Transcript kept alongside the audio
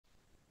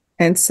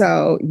And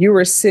so you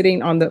were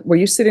sitting on were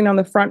you sitting on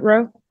the front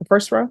row, the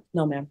first row?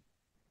 No, ma'am.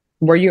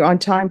 Were you on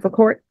time for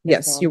court?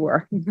 Yes, Yes, ma'am. you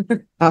were.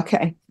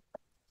 Okay.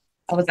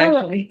 I was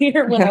actually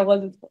here when I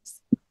wasn't supposed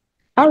to.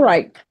 All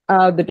right.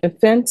 The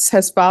defense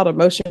has filed a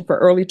motion for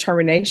early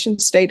termination.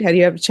 State, have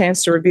you had a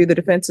chance to review the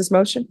defense's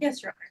motion?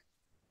 Yes, Your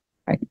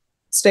Honor.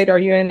 State, are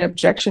you in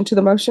objection to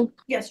the motion?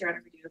 Yes, Your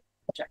Honor, we do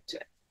object to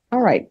it.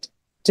 All right.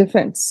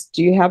 Defense,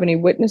 do you have any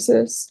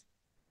witnesses?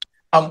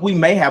 We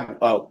may have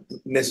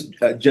Miss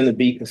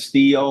Genevieve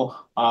Castillo.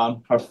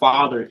 Her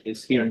father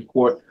is here in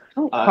court.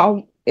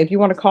 If you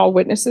want to call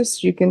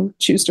witnesses, you can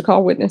choose to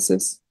call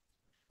witnesses.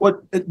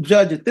 Well,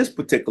 Judge, at this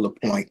particular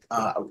point,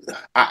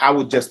 I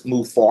would just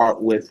move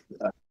forward with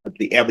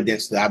the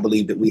evidence that I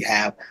believe that we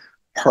have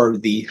per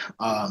the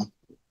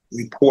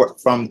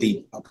report from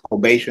the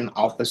probation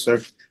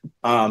officer,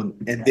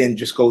 and then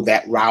just go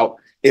that route.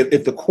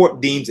 If the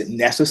court deems it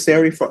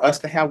necessary for us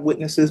to have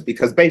witnesses,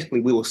 because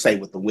basically we will say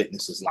what the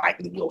witnesses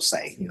likely will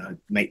say,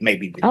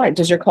 maybe. All right.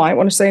 Does your client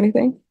want to say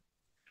anything?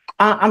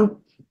 I'm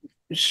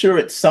sure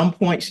at some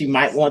point she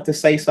might want to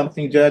say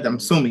something, Judge. I'm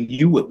assuming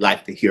you would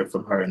like to hear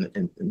from her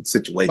in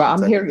situations.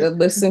 Well, I'm here to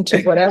listen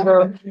to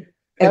whatever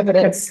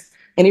evidence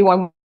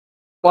anyone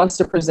wants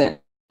to present.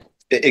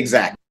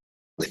 Exactly.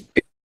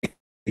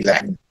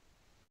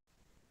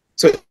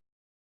 So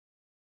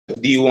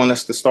do you want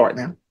us to start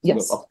now?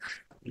 Yes.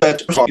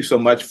 Judge, thank you so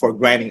much for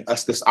granting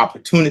us this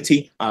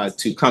opportunity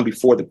to come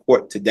before the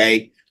court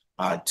today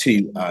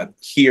to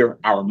hear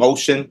our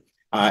motion.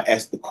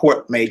 As the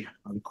court may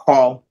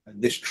recall,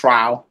 this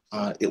trial,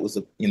 it was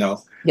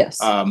Yes.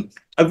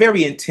 A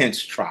very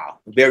intense trial.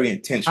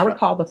 I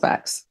recall the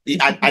facts.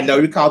 I know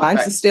you recall the Mine's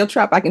facts. a steel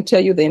trap. I can tell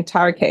you the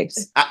entire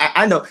case.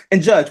 I know.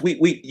 And Judge,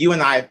 you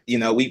and I,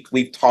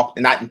 we've talked,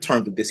 not in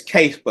terms of this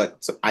case,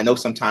 but I know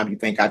sometimes you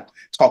think I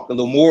talked a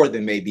little more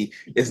than maybe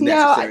is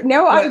necessary.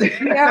 No, I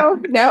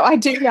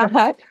do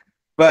not.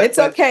 But it's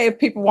okay if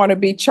people want to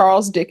be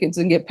Charles Dickens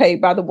and get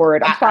paid by the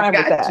word. I'm fine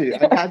with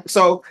that.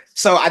 So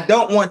I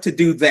don't want to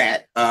do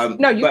that.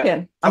 No, you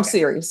can. I'm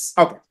serious.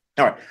 Okay.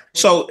 All right.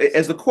 So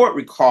as the court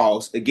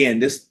recalls, again,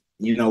 this,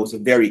 was a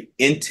very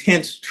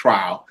intense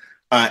trial.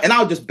 And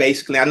I'll just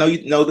basically, I know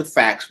you know the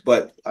facts,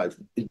 but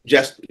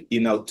just,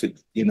 to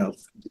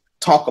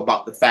talk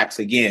about the facts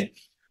again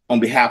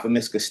on behalf of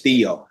Ms.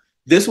 Castillo.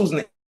 This was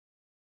an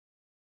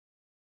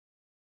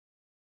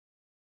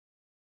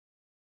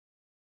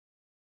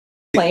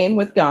playing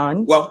with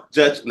guns. Well,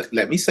 Judge,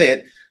 let me say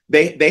it.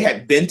 They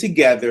had been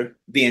together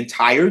the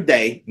entire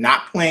day,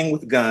 not playing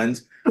with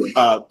guns,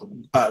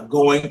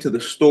 going to the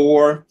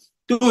store,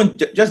 doing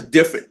just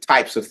different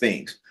types of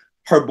things.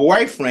 Her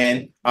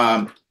boyfriend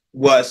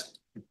was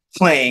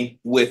playing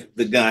with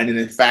the gun. And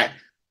in fact,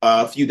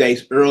 a few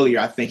days earlier,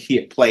 I think he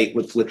had played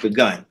with the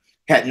gun.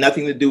 Had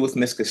nothing to do with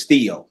Ms.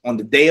 Castillo. On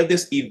the day of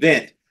this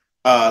event,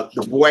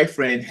 the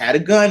boyfriend had a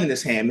gun in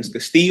his hand. Ms.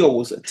 Castillo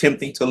was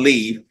attempting to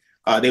leave.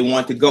 They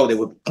wanted to go. They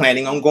were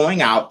planning on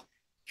going out.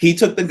 He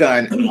took the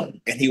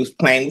gun and he was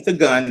playing with the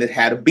gun that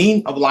had a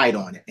beam of light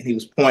on it, and he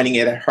was pointing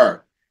it at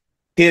her.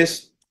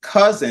 His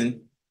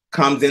cousin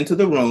comes into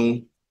the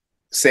room,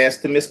 says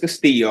to Ms.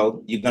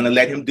 Castillo, "You're going to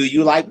let him do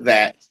you like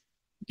that?"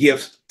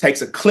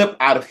 Takes a clip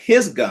out of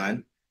his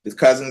gun. His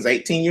cousin's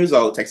 18 years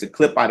old, takes a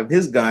clip out of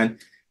his gun,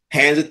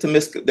 hands it to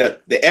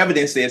the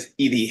evidence is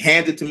either he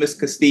hands it to Ms.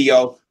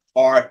 Castillo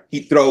or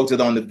he throws it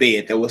on the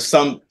bed. There was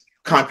some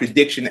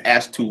contradiction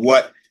as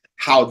to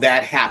how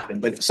that happened.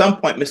 But at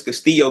some point, Ms.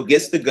 Castillo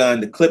gets the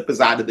gun, the clip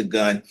is out of the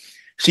gun.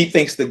 She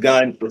thinks the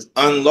gun was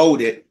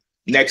unloaded.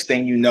 Next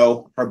thing you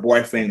know, her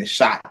boyfriend is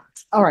shot.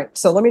 All right.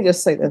 So let me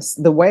just say this.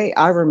 The way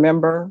I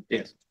remember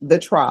the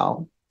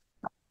trial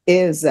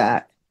is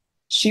that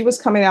she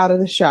was coming out of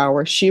the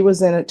shower. She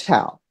was in a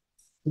towel.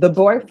 The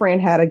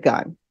boyfriend had a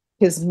gun.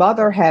 His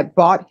mother had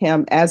bought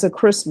him as a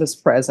Christmas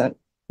present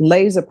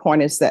laser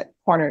pointers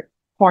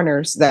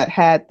that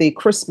had the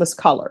Christmas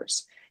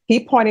colors.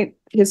 He pointed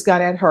his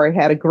gun at her. It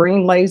had a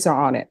green laser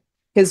on it.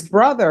 His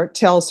brother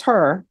tells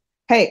her,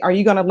 "Hey, are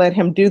you going to let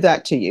him do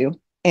that to you?"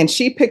 And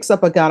she picks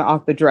up a gun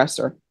off the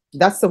dresser.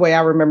 That's the way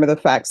I remember the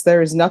facts.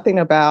 There is nothing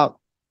about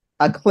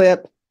a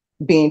clip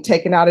being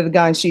taken out of the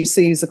gun. She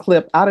sees a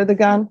clip out of the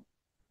gun.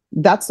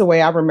 That's the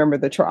way I remember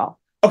the trial.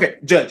 Okay,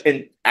 Judge,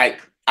 and I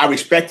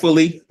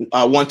respectfully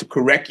want to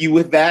correct you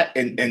with that,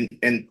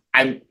 and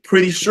I'm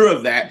pretty sure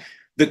of that.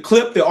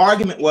 The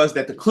argument was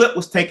that the clip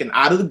was taken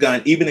out of the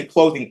gun. Even in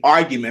closing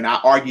argument,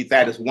 I argued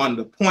that as one of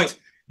the points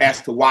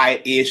as to why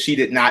it is she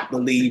did not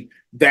believe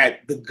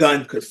that the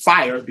gun could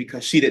fire,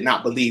 because she did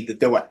not believe that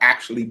there were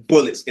actually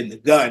bullets in the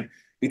gun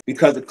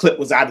because the clip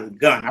was out of the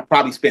gun. I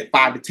probably spent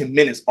 5 to 10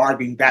 minutes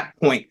arguing that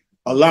point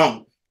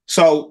alone.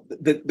 So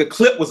the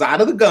clip was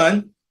out of the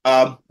gun,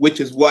 which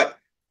is what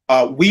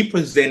we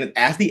presented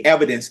as the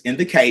evidence in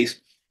the case.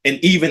 And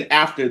even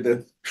after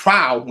the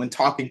trial, when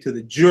talking to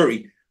the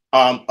jury,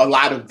 a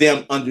lot of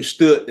them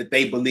understood that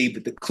they believed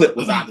that the clip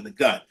was out of the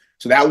gun.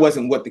 So that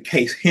wasn't what the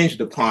case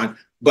hinged upon,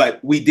 but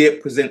we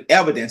did present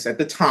evidence at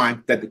the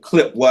time that the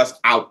clip was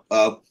out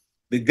of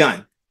the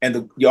gun.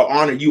 And Your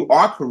Honor, you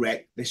are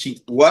correct that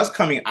she was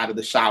coming out of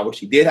the shower.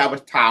 She did have a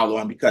towel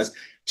on because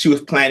she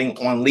was planning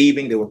on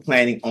leaving. They were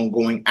planning on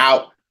going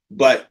out,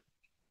 but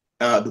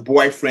the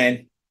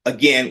boyfriend,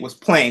 again, was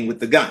playing with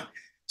the gun.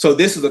 So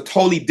this is a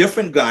totally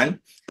different gun.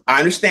 I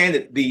understand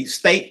that the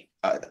state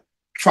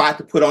tried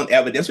to put on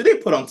evidence, or they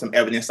put on some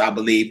evidence, I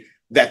believe,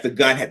 that the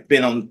gun had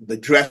been on the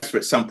dresser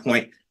at some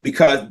point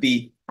because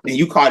and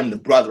you called him the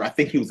brother, I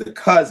think he was a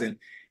cousin,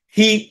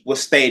 he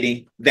was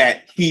stating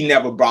that he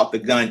never brought the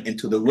gun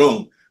into the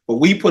room. But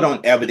we put on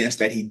evidence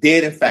that he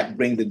did, in fact,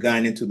 bring the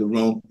gun into the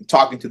room.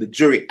 Talking to the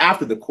jury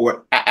after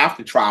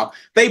trial,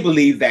 they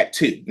believe that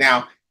too.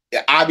 Now,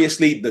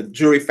 obviously, the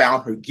jury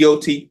found her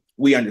guilty.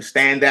 We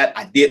understand that.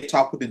 I did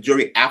talk with the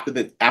jury after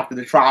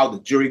the trial. The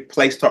jury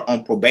placed her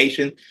on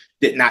probation,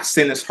 did not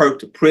sentence her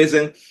to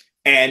prison.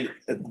 And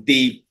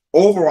the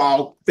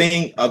overall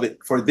thing of it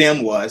for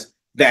them was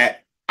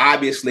that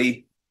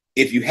obviously,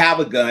 if you have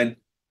a gun,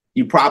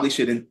 you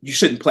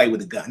shouldn't play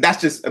with a gun. That's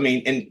just,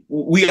 and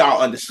we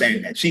all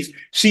understand that.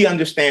 She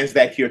understands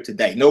that here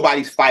today.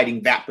 Nobody's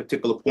fighting that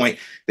particular point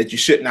that you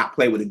should not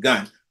play with a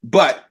gun.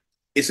 But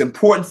it's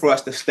important for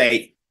us to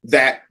state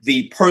that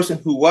the person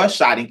who was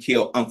shot and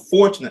killed,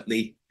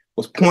 unfortunately,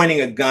 was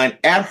pointing a gun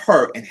at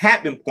her and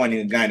had been pointing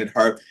a gun at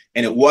her.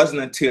 And it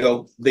wasn't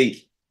until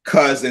the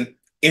cousin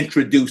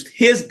introduced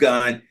his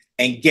gun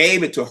and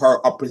gave it to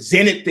her or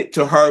presented it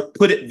to her,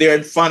 put it there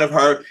in front of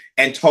her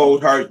and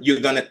told her,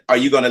 are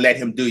you gonna let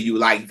him do you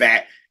like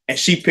that? And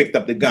she picked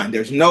up the gun.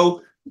 There's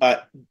no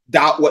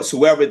doubt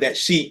whatsoever that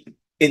she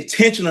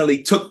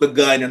intentionally took the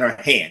gun in her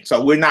hand.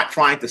 So we're not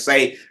trying to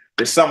say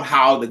that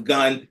somehow the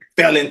gun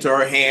fell into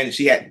her hand and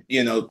she had,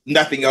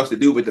 nothing else to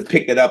do but to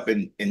pick it up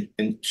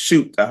and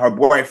shoot her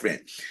boyfriend.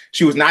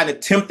 She was not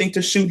attempting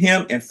to shoot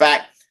him. In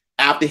fact,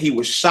 after he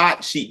was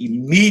shot, she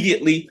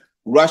immediately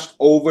rushed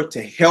over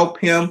to help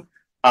him.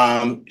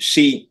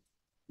 She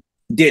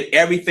did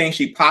everything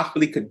she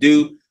possibly could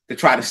do to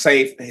try to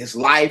save his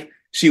life.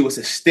 She was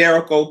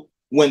hysterical.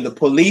 When the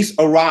police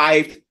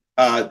arrived,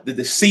 the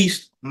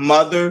deceased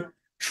mother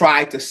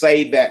tried to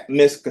say that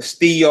Miss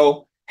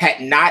Castillo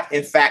had not,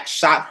 in fact,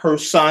 shot her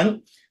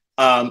son,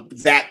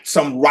 that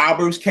some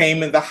robbers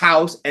came in the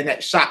house and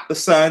had shot the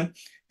son.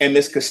 And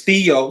Miss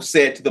Castillo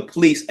said to the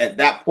police at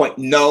that point,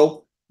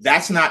 no,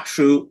 that's not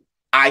true.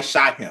 I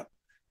shot him.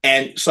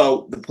 And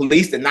so the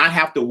police did not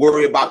have to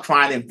worry about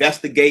trying to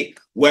investigate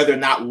whether or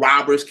not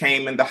robbers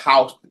came in the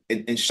house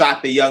and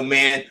shot the young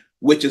man,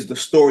 which is the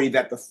story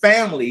that the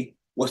family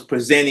was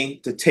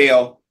presenting to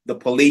tell the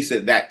police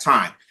at that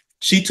time.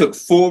 She took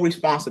full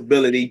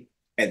responsibility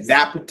at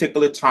that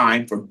particular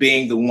time for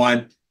being the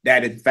one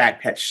that, in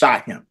fact, had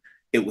shot him.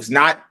 It was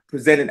not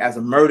presented as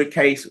a murder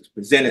case. It was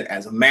presented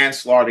as a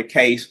manslaughter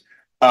case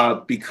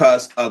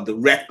because of the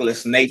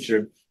reckless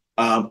nature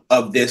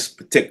of this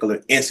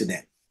particular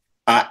incident.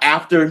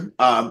 After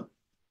the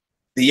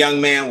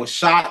young man was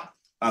shot,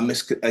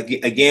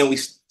 again, we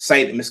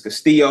say that Miss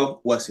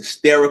Castillo was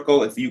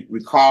hysterical. If you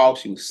recall,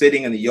 she was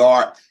sitting in the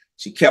yard.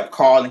 She kept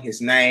calling his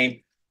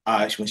name.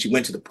 When she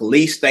went to the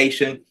police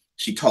station,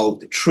 she told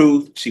the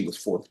truth. She was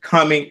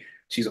forthcoming.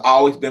 She's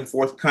always been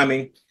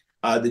forthcoming.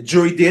 The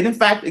jury did, in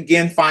fact,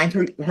 again, find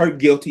her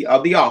guilty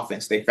of the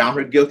offense. They found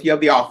her guilty of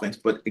the offense.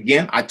 But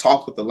again, I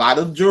talked with a lot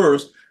of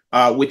jurors,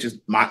 which is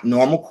my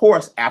normal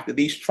course after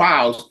these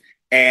trials.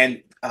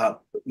 And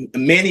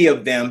many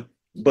of them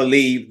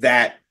believe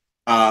that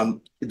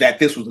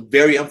this was a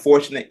very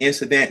unfortunate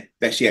incident,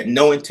 that she had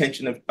no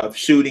intention of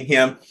shooting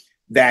him,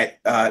 that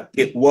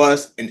it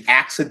was an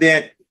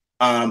accident.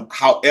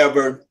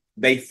 However,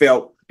 they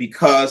felt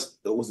because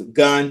there was a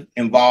gun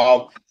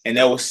involved and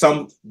there was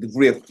some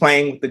degree of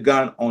playing with the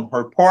gun on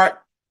her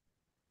part,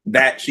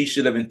 that she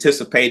should have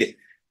anticipated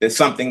that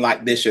something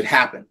like this should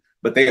happen.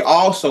 But they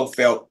also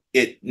felt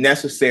it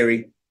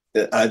necessary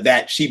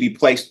that she be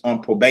placed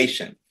on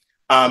probation.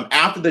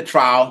 After the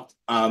trial,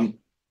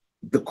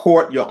 the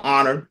court, Your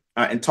Honor,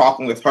 in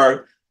talking with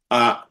her,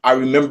 I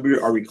remember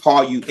or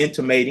recall you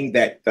intimating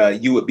that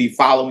you would be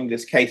following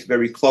this case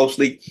very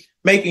closely,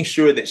 making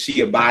sure that she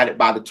abided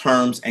by the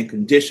terms and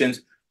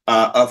conditions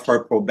of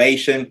her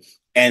probation,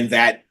 and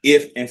that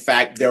if, in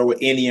fact, there were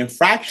any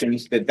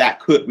infractions, that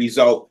could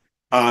result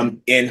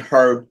in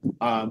her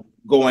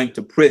going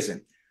to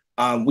prison.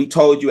 We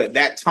told you at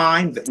that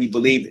time that we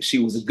believed that she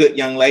was a good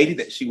young lady,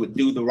 that she would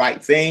do the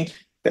right thing,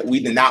 that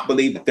we did not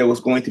believe that there was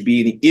going to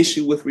be any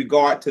issue with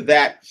regard to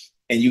that.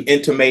 And you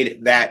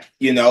intimated that,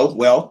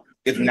 well,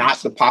 if not,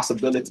 the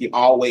possibility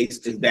always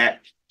is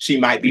that she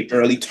might be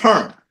early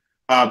term.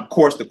 Of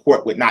course, the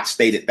court would not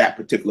state at that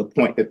particular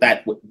point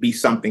that would be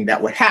something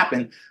that would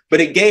happen, but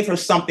it gave her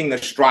something to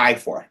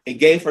strive for. It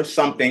gave her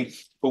something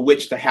for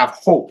which to have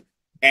hope.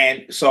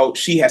 And so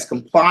she has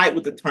complied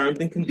with the terms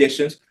and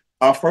conditions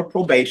of her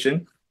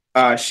probation.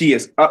 She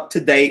is up to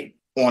date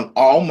on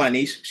all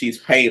monies. She's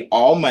paid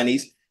all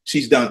monies.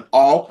 She's done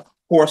all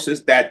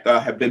courses that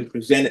have been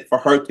presented for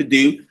her to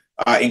do,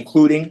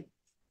 including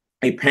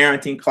a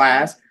parenting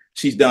class.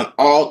 She's done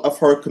all of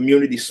her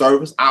community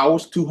service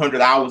hours,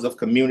 200 hours of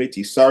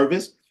community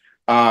service.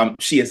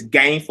 She is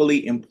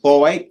gainfully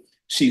employed.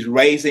 She's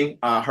raising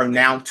her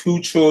now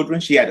 2 children.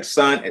 She had a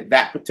son at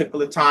that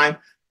particular time.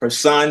 Her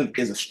son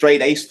is a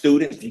straight A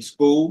student in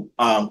school,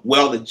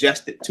 well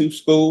adjusted to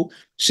school.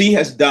 She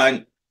has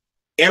done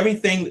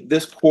everything that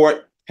this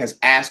court has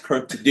asked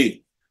her to do.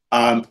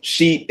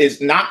 She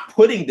is not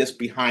putting this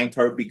behind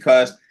her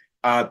because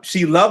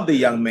she loved the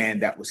young man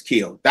that was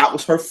killed. That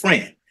was her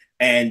friend.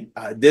 And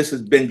this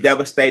has been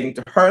devastating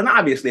to her. And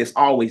obviously, it's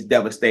always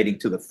devastating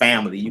to the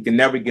family. You can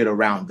never get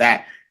around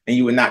that. And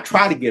you would not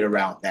try to get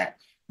around that.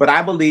 But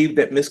I believe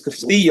that Ms.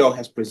 Castillo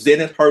has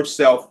presented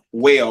herself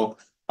well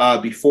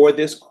before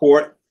this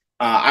court.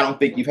 I don't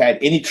think you've had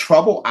any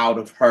trouble out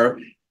of her.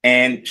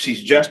 And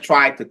she's just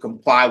tried to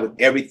comply with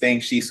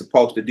everything she's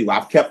supposed to do.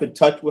 I've kept in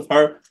touch with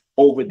her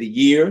over the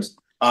years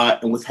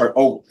and with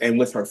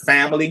her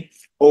family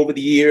over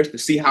the years to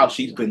see how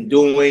she's been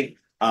doing.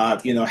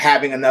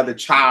 Having another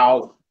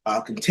child,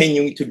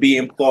 continuing to be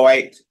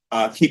employed,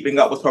 keeping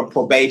up with her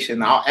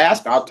probation.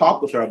 I'll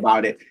talk with her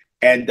about it.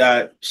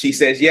 And she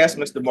says, yes,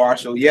 Mr.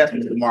 Marshall. Yes,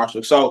 Mr.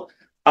 Marshall. So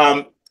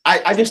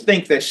I just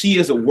think that she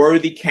is a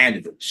worthy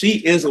candidate.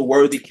 She is a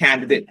worthy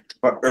candidate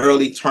for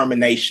early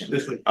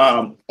termination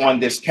on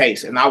this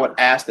case. And I would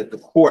ask that the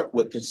court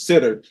would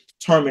consider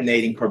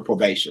terminating her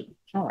probation.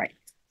 All right.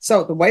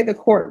 So the way the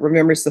court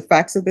remembers the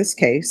facts of this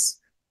case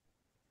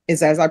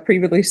is, as I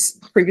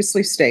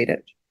previously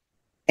stated,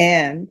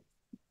 and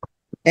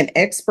an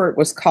expert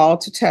was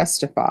called to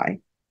testify.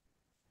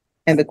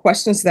 And the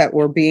questions that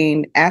were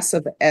being asked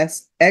of the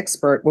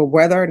expert were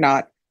whether or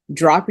not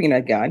dropping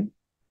a gun,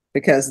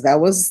 because that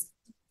was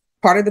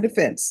part of the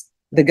defense.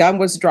 The gun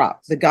was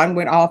dropped. The gun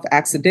went off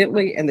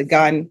accidentally, and the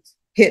gun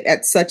hit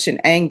at such an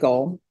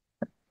angle,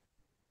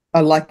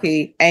 a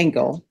lucky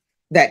angle,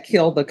 that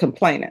killed the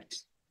complainant.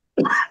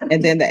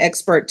 And then the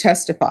expert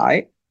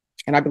testified,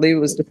 and I believe it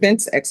was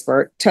defense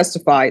expert,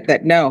 testified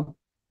that no,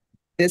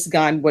 this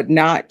gun would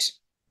not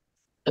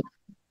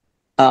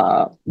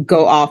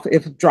go off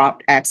if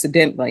dropped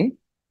accidentally.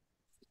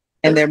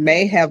 And there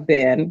may have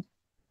been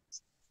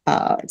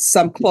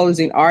some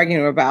closing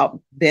argument about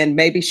then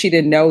maybe she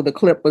didn't know the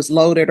clip was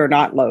loaded or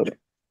not loaded.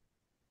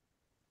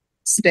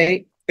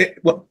 State?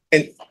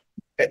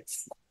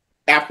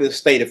 After the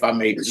state, if I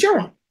may.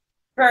 Sure.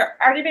 For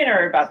argument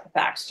or about the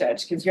facts,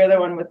 Judge, because you're the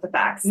one with the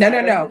facts.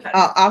 No.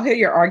 I'll hear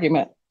your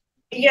argument.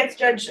 Yes,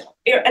 Judge.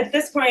 At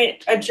this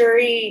point, a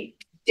jury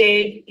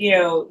did,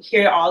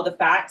 hear all the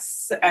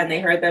facts, and they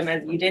heard them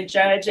as you did,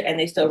 Judge, and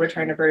they still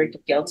returned a verdict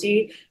of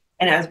guilty.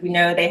 And as we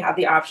know, they have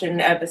the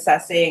option of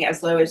assessing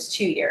as low as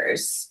 2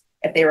 years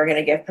if they were going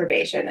to give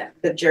probation.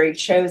 The jury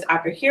chose,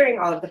 after hearing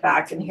all of the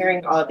facts and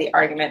hearing all of the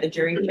argument, the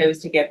jury chose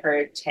to give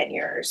her 10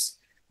 years,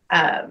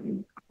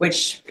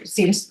 which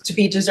seems to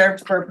be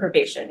deserved for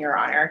probation, Your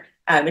Honor.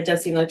 It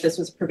does seem like this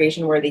was a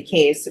probation-worthy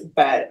case,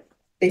 but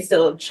they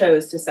still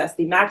chose to assess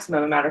the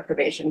maximum amount of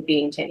probation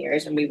being 10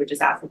 years. And we would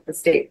just ask that the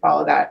state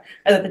follow that,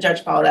 and that the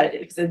judge follow that,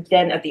 because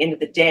then at the end of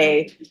the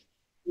day,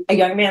 a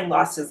young man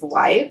lost his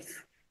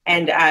life.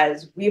 And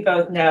as we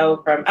both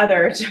know from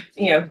other,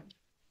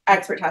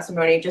 expert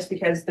testimony, just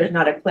because there's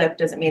not a clip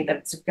doesn't mean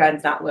that the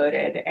gun's not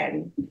loaded.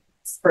 And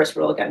first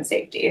rule of gun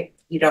safety,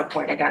 you don't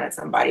point a gun at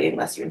somebody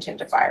unless you intend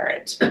to fire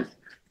it.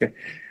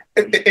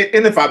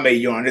 And if I may,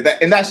 Your Honor,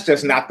 that's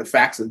just not the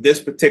facts of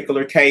this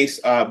particular case.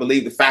 I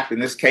believe the fact in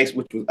this case,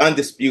 which was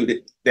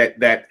undisputed,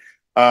 that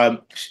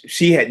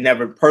she had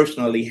never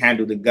personally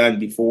handled a gun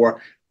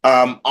before.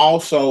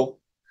 Also,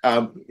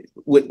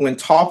 when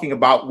talking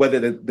about whether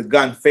the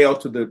gun fell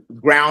to the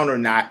ground or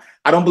not,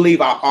 I don't believe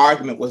our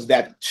argument was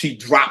that she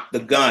dropped the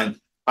gun.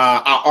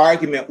 Our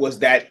argument was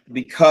that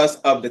because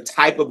of the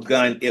type of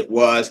gun it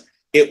was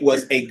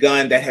a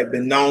gun that had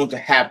been known to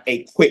have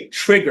a quick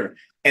trigger.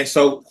 And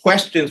so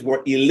questions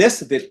were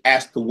elicited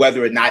as to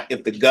whether or not,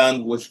 if the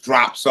gun was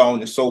dropped, so on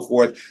and so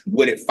forth,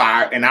 would it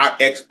fire? And our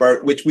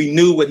expert, which we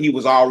knew what he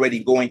was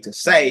already going to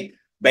say,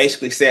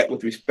 basically said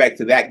with respect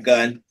to that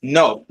gun,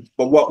 no.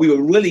 But what we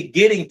were really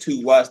getting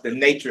to was the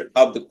nature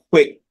of the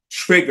quick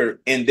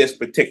trigger in this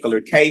particular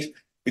case,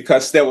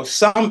 because there was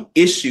some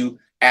issue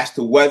as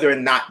to whether or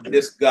not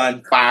this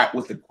gun fired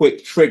with a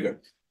quick trigger.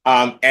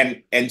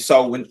 And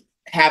so when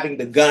having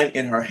the gun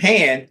in her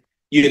hand,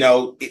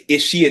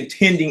 is she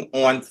intending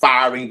on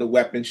firing the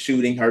weapon,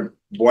 shooting her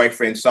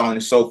boyfriend, so on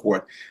and so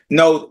forth?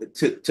 No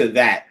to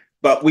that.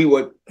 But we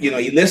were,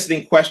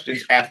 eliciting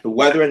questions as to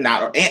whether or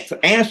not, or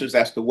answers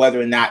as to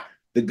whether or not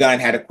the gun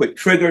had a quick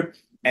trigger.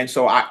 And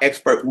so our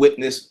expert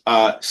witness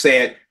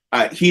said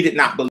he did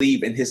not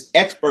believe, in his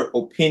expert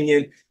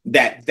opinion,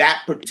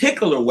 that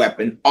particular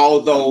weapon,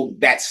 although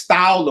that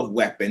style of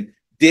weapon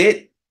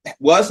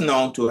was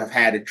known to have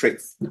had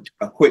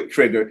a quick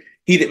trigger,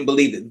 he didn't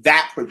believe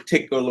that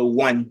particular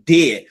one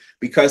did,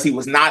 because he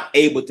was not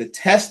able to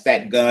test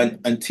that gun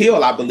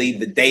until, I believe,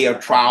 the day of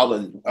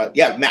trial.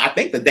 I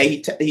think the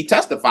day he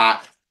testified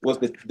was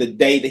the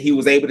day that he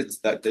was able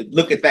to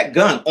look at that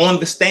gun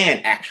on the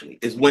stand, actually,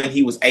 is when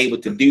he was able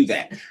to do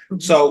that. Mm-hmm.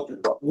 So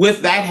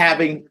with that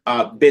having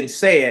been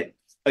said,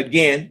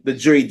 again, the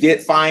jury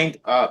did find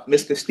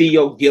Ms.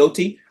 Castillo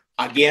guilty.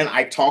 Again,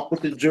 I talked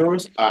with the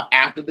jurors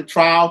after the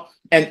trial.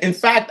 And in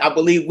fact, I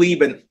believe we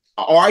even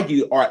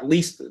argued, or at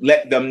least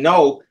let them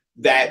know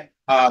that,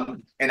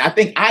 and I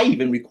think I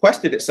even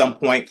requested at some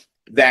point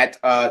that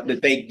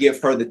they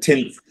give her the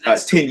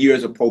 10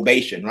 years of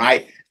probation,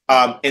 right?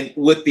 And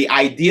with the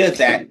idea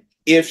that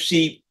if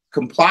she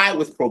complied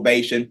with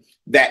probation,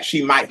 that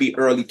she might be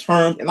early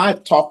termed. And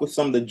I've talked with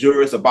some of the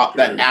jurors about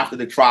that after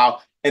the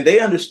trial, and they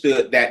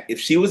understood that if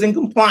she was in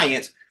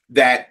compliance,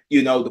 that,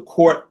 you know, the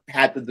court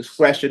had the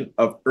discretion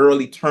of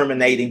early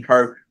terminating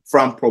her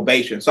from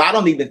probation. So I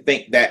don't even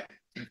think that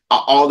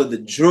all of the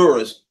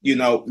jurors, you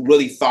know,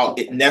 really thought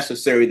it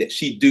necessary that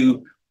she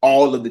do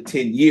all of the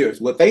 10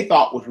 years. What they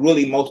thought was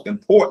really most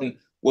important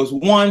was,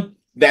 one,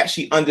 that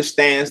she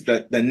understands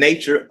the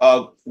nature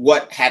of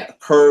what had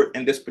occurred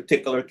in this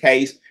particular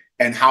case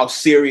and how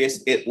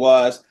serious it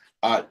was.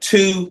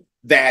 Two,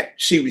 that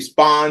she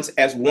responds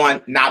as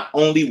one, not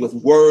only with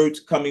words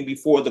coming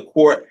before the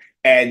court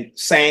and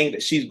saying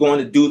that she's going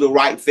to do the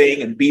right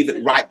thing and be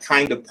the right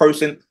kind of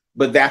person,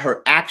 but that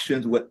her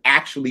actions would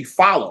actually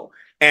follow.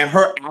 And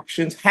her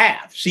actions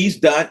have. She's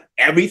done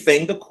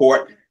everything the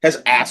court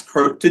has asked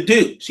her to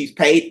do. She's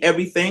paid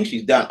everything.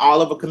 She's done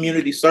all of her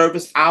community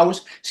service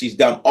hours. She's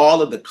done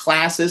all of the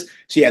classes.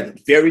 She has a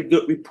very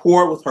good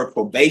rapport with her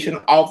probation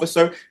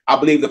officer. I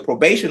believe the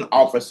probation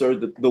officer,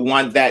 the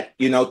one that,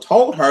 you know,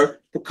 told her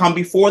to come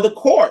before the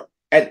court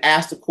and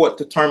ask the court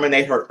to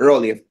terminate her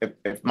early,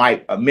 if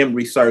my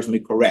memory serves me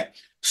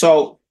correct.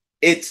 So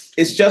it's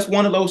just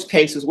one of those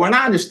cases where, and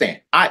I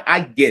understand,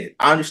 I get it.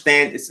 I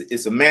understand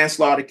it's a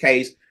manslaughter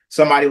case.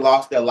 Somebody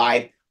lost their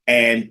life.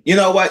 And you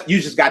know what?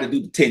 You just got to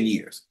do the 10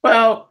 years.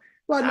 Well,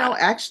 no,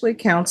 actually,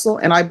 counsel,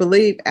 and I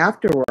believe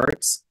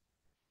afterwards,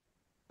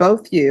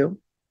 both you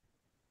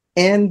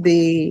and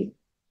the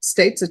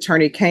state's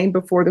attorney came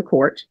before the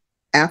court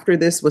after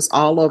this was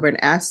all over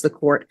and asked the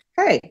court,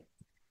 hey,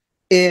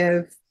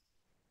 if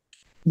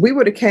we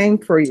would have came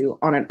for you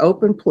on an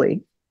open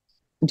plea,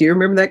 do you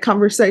remember that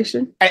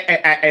conversation?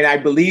 And I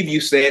believe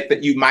you said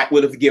that you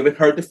would have given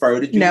her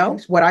deferred adjudication. No,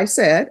 what I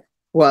said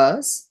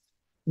was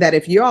that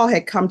if you all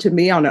had come to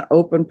me on an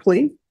open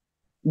plea,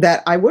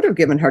 that I would have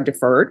given her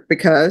deferred,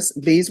 because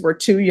these were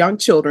two young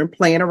children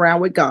playing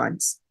around with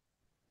guns.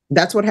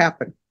 That's what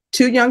happened.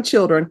 Two young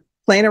children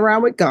playing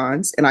around with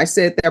guns. And I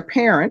said their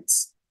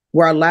parents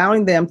were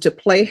allowing them to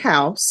play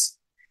house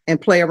and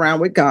play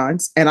around with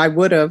guns. And I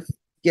would have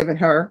given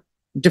her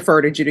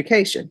deferred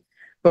adjudication.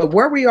 But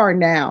where we are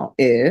now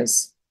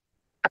is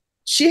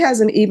she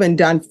hasn't even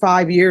done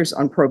 5 years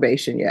on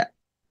probation yet.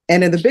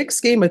 And in the big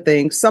scheme of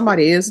things,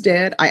 somebody is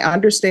dead. I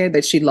understand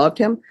that she loved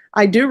him.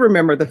 I do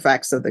remember the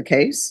facts of the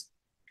case.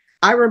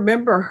 I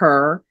remember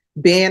her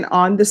being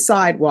on the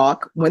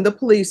sidewalk when the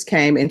police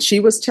came and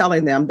she was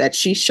telling them that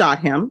she shot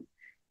him.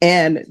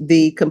 And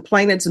the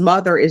complainant's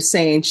mother is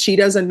saying she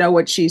doesn't know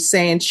what she's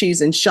saying.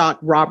 She's in shock.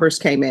 Robbers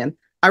came in.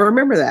 I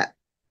remember that.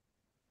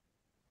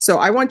 So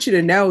I want you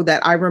to know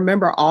that I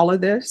remember all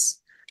of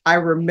this. I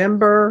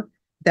remember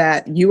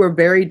that you were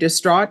very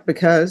distraught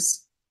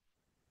because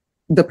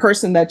the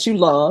person that you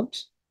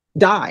loved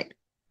died,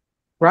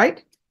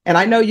 right? And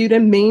I know you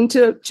didn't mean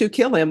to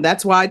kill him.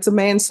 That's why it's a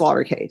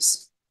manslaughter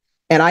case.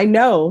 And I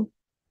know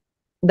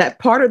that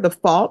part of the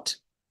fault,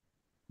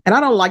 and I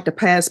don't like to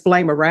pass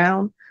blame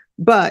around,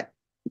 but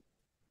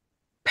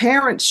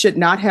parents should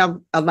not have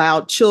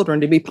allowed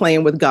children to be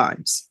playing with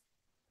guns.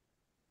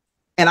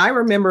 And I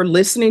remember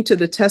listening to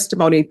the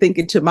testimony and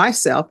thinking to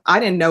myself, I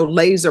didn't know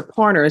laser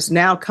pointers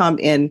now come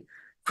in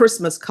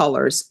Christmas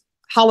colors,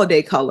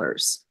 holiday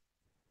colors.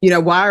 You know,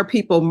 why are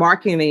people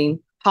marketing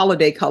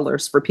holiday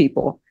colors for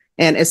people,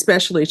 and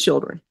especially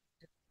children?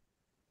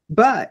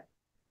 But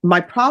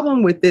my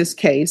problem with this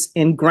case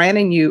in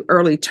granting you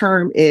early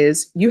term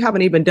is you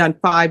haven't even done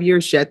 5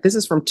 years yet. This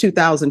is from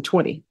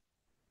 2020.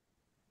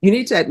 You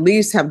need to at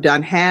least have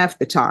done half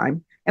the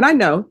time. And I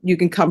know you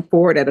can come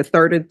forward at a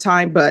third of the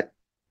time, but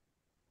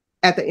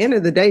at the end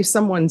of the day,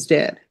 someone's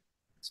dead.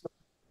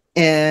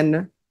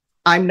 And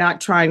I'm not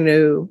trying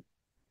to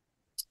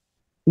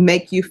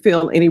make you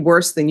feel any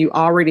worse than you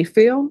already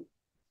feel.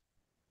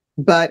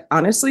 But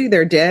honestly,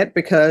 they're dead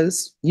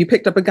because you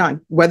picked up a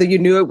gun. Whether you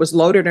knew it was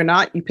loaded or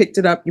not, you picked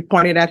it up, you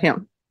pointed at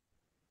him,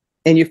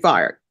 and you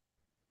fired.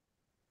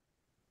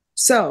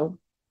 So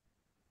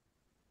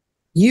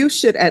you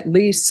should at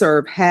least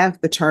serve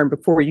half the term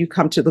before you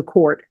come to the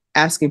court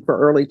asking for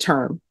early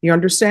term. You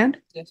understand?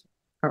 Yes.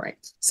 All right.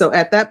 So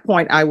at that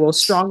point, I will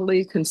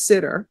strongly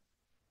consider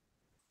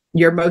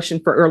your motion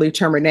for early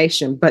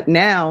termination. But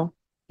now,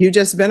 you've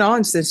just been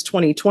on since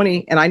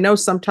 2020, and I know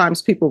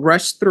sometimes people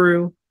rush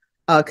through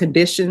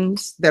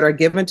conditions that are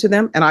given to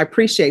them, and I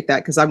appreciate that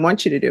because I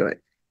want you to do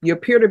it. You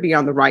appear to be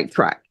on the right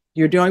track.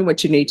 You're doing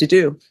what you need to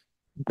do.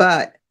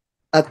 But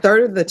a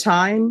third of the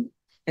time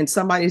and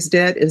somebody's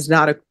dead is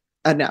not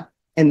enough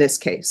in this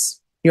case.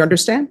 You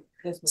understand?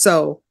 Yes, ma'am.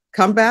 So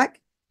come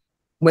back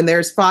when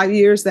there's 5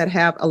 years that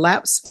have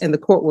elapsed, and the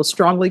court will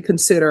strongly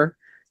consider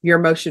your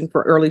motion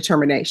for early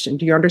termination.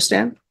 Do you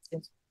understand?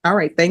 Yes. All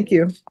right. Thank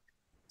you.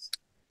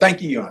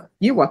 Thank you, Your Honor.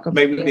 You're welcome.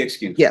 May we be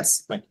excused?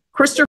 Yes. Thank you. Christopher.